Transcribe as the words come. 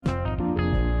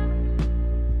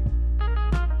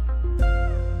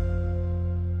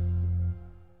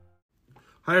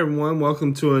Hi everyone,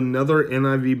 welcome to another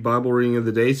NIV Bible reading of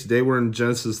the day. Today we're in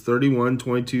Genesis 31,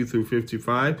 22 through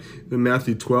 55, then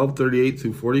Matthew 12, 38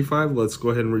 through 45. Let's go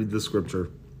ahead and read the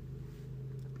scripture.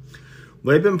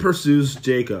 Laban pursues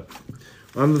Jacob.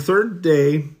 On the third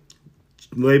day,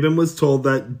 Laban was told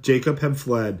that Jacob had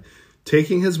fled.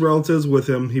 Taking his relatives with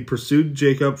him, he pursued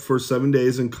Jacob for 7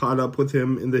 days and caught up with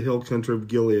him in the hill country of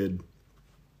Gilead.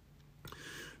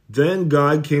 Then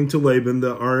God came to Laban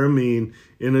the Aramean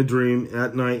in a dream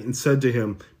at night and said to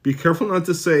him, "Be careful not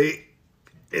to say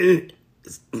anything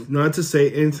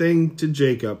to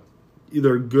Jacob,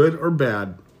 either good or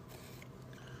bad."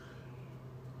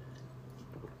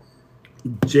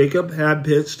 Jacob had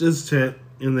pitched his tent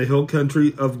in the hill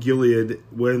country of Gilead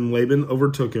when Laban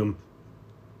overtook him,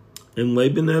 and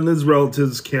Laban and his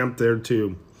relatives camped there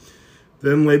too.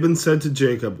 Then Laban said to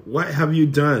Jacob, "What have you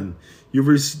done? You've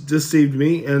deceived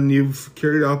me, and you've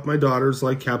carried off my daughters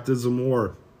like captives in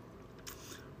war.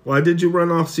 Why did you run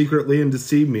off secretly and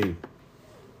deceive me?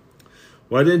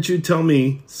 Why didn't you tell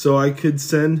me so I could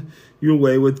send you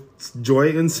away with joy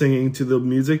and singing to the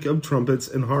music of trumpets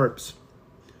and harps?"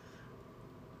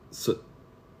 So,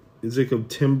 music of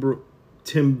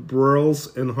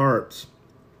timbrels and harps.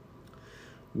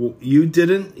 You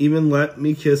didn't even let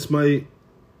me kiss my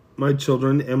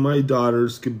children and my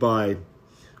daughters goodbye.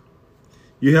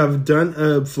 You have done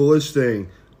a foolish thing.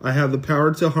 I have the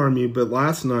power to harm you, but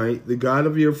last night the God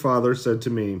of your father said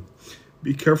to me,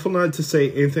 "Be careful not to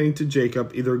say anything to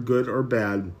Jacob, either good or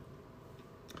bad."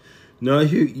 Now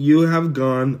you have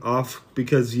gone off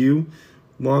because you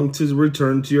long to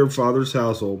return to your father's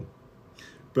household.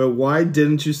 But why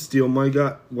didn't you steal my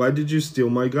God? Why did you steal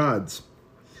my gods?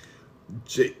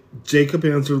 Jacob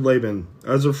answered Laban,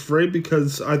 "I was afraid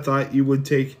because I thought you would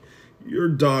take your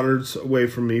daughters away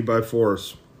from me by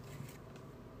force.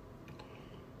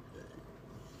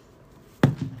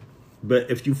 But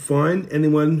if you find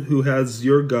anyone who has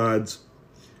your gods,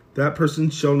 that person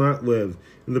shall not live.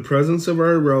 In the presence of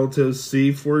our relatives,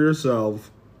 see for yourself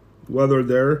whether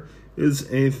there is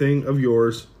anything of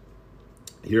yours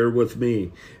here with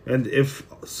me, and if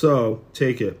so,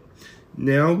 take it."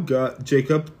 Now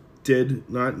Jacob did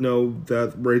not know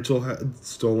that Rachel had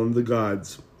stolen the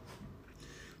gods.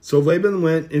 So Laban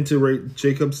went into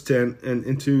Jacob's tent and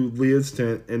into Leah's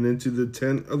tent and into the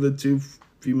tent of the two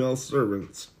female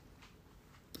servants.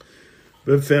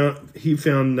 But he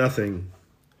found nothing.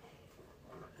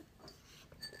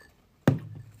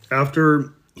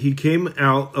 After he came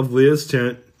out of Leah's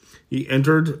tent, he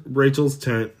entered Rachel's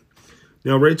tent.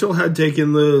 Now Rachel had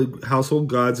taken the household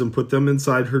gods and put them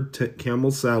inside her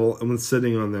camel's saddle and was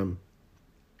sitting on them.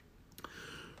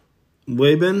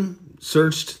 Laban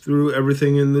searched through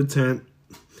everything in the tent,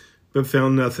 but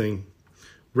found nothing.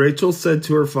 Rachel said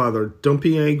to her father, "Don't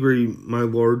be angry, my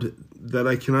lord, that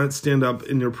I cannot stand up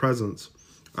in your presence.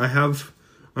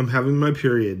 I'm having my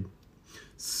period."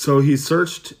 So he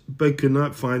searched, but could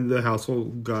not find the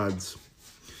household gods.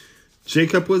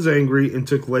 Jacob was angry and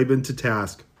took Laban to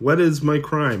task. "What is my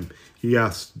crime?" he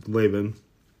asked Laban.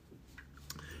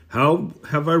 "How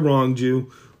have I wronged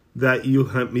you that you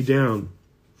hunt me down?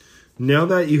 Now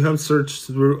that you have searched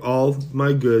through all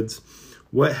my goods,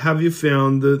 what have you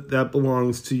found that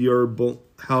belongs to your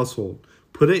household?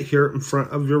 Put it here in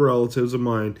front of your relatives and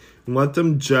mine, and let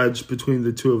them judge between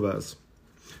the two of us.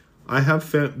 I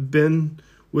have been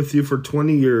with you for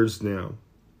 20 years now.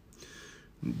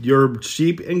 Your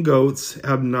sheep and goats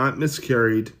have not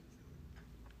miscarried,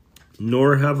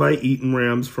 nor have I eaten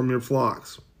rams from your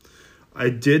flocks. I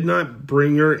did not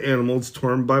bring your animals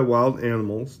torn by wild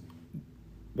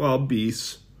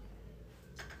beasts.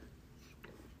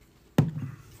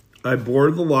 I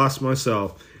bore the loss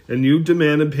myself, and you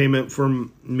demanded payment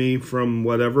from me from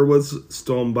whatever was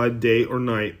stolen by day or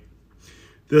night.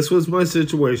 This was my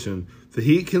situation. The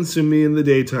heat consumed me in the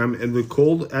daytime, and the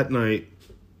cold at night,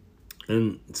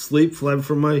 and sleep fled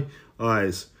from my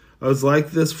eyes. I was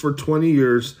like this for 20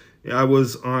 years. I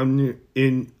was in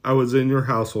your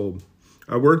household.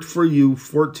 I worked for you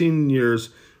 14 years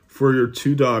for your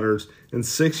 2 daughters, and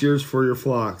 6 years for your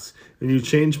flocks, and you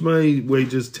changed my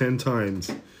wages 10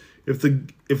 times. If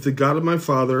the God of my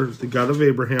father, the God of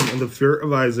Abraham, and the fear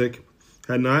of Isaac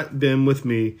had not been with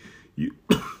me, you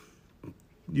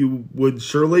would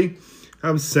surely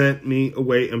have sent me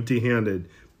away empty-handed.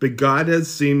 But God has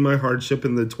seen my hardship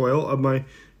and the toil of my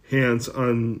hands,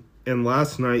 and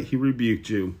last night he rebuked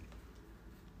you."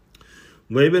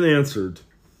 Laban answered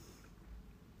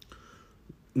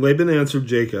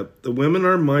Jacob, "The women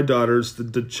are my daughters,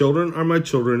 the children are my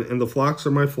children, and the flocks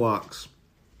are my flocks.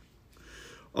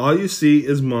 All you see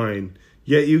is mine.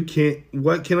 Yet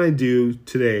what can I do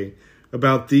today?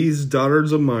 about these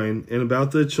daughters of mine and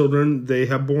about the children they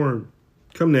have borne.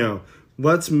 Come now,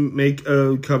 let's make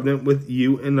a covenant with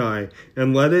you and I,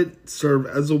 and let it serve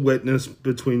as a witness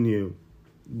between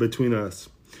us.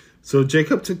 So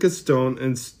Jacob took a stone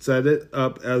and set it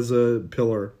up as a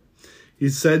pillar. He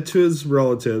said to his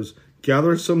relatives,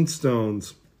 gather some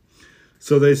stones.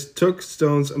 So they took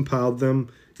stones and piled them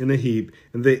in a heap,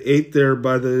 and they ate there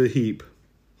by the heap.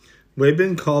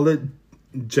 Laban called it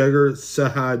Jegar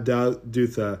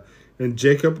Sahadutha, and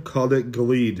Jacob called it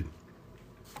Gilead.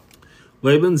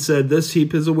 Laban said, this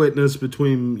heap is a witness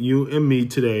between you and me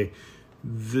today.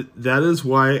 That is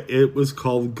why it was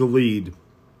called Gilead.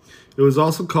 It was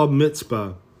also called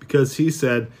Mitzpah, because he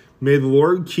said, may the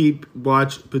Lord keep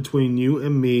watch between you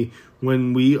and me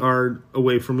when we are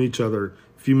away from each other.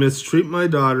 If you mistreat my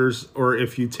daughters, or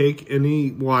if you take any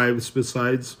wives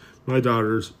besides my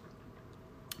daughters,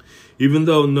 even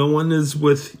though no one is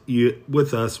with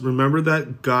us, remember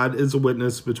that God is a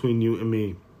witness between you and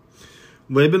me.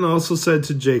 Laban also said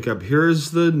to Jacob, here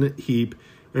is the heap,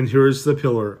 and here is the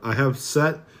pillar I have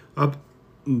set up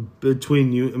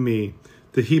between you and me.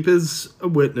 The heap is a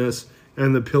witness,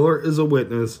 and the pillar is a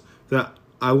witness that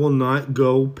I will not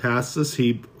go past this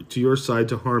heap to your side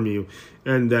to harm you,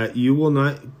 and that you will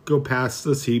not go past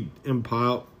this heap and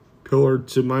pillar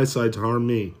to my side to harm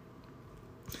me.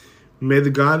 May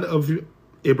the God of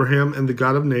Abraham and the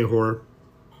God of Nahor,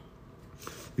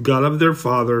 the God of their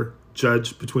father,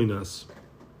 judge between us.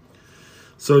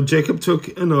 So Jacob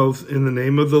took an oath in the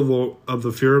name of the Lord, of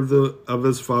the fear of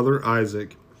his father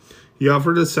Isaac. He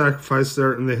offered a sacrifice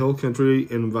there in the hill country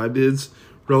and invited his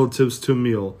relatives to a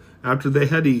meal. After they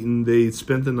had eaten, they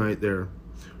spent the night there.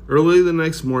 Early the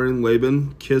next morning,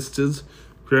 Laban kissed his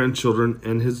grandchildren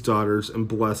and his daughters and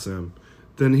blessed them.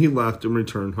 Then he left and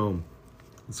returned home.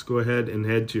 Let's go ahead and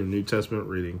head to your New Testament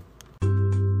reading.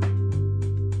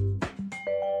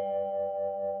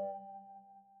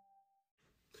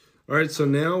 All right, so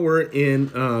now we're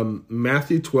in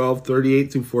Matthew 12,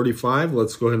 38 through 45.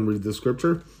 Let's go ahead and read the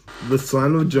scripture. The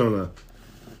son of Jonah.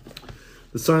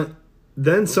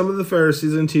 Then some of the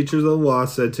Pharisees and teachers of the law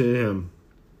said to him,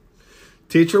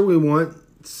 Teacher, we want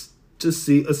to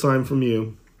see a sign from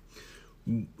you.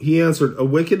 He answered, a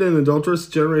wicked and adulterous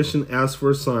generation asks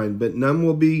for a sign, but none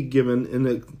will be given in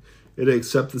it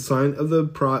except the sign of the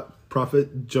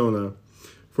prophet Jonah.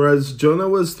 For as Jonah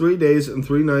was 3 days and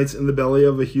 3 nights in the belly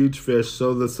of a huge fish,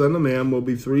 so the Son of Man will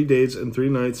be 3 days and 3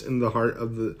 nights in the heart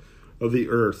of the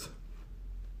earth.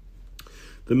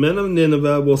 The men of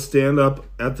Nineveh will stand up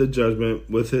at the judgment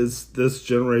with this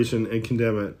generation and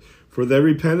condemn it. For they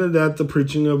repented at the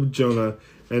preaching of Jonah,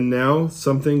 and now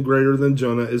something greater than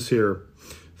Jonah is here.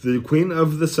 The queen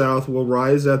of the south will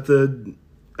rise at the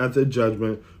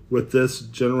judgment with this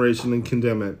generation and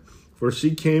condemn it. For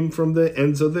she came from the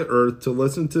ends of the earth to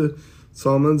listen to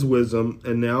Solomon's wisdom,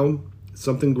 and now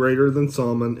something greater than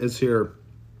Solomon is here.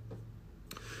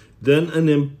 Then an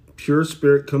impure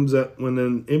spirit comes out. When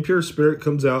an impure spirit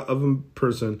comes out of a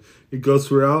person, it goes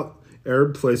throughout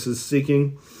arid places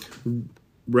seeking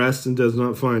rest and does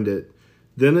not find it.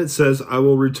 Then it says, I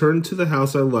will return to the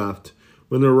house I left.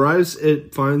 When it arrives,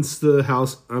 it finds the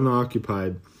house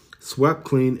unoccupied, swept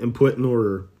clean, and put in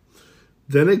order.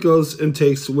 Then it goes and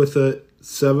takes with it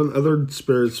 7 other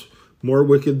spirits more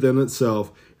wicked than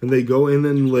itself, and they go in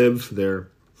and live there.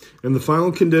 And the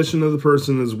final condition of the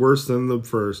person is worse than the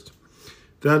first.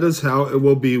 That is how it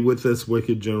will be with this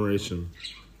wicked generation.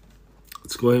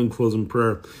 Let's go ahead and close in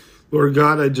prayer. Lord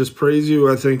God, I just praise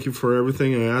you. I thank you for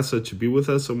everything. I ask that you be with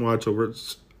us and watch over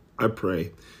us. I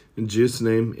pray. In Jesus'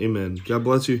 name, amen. God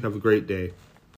bless you. Have a great day.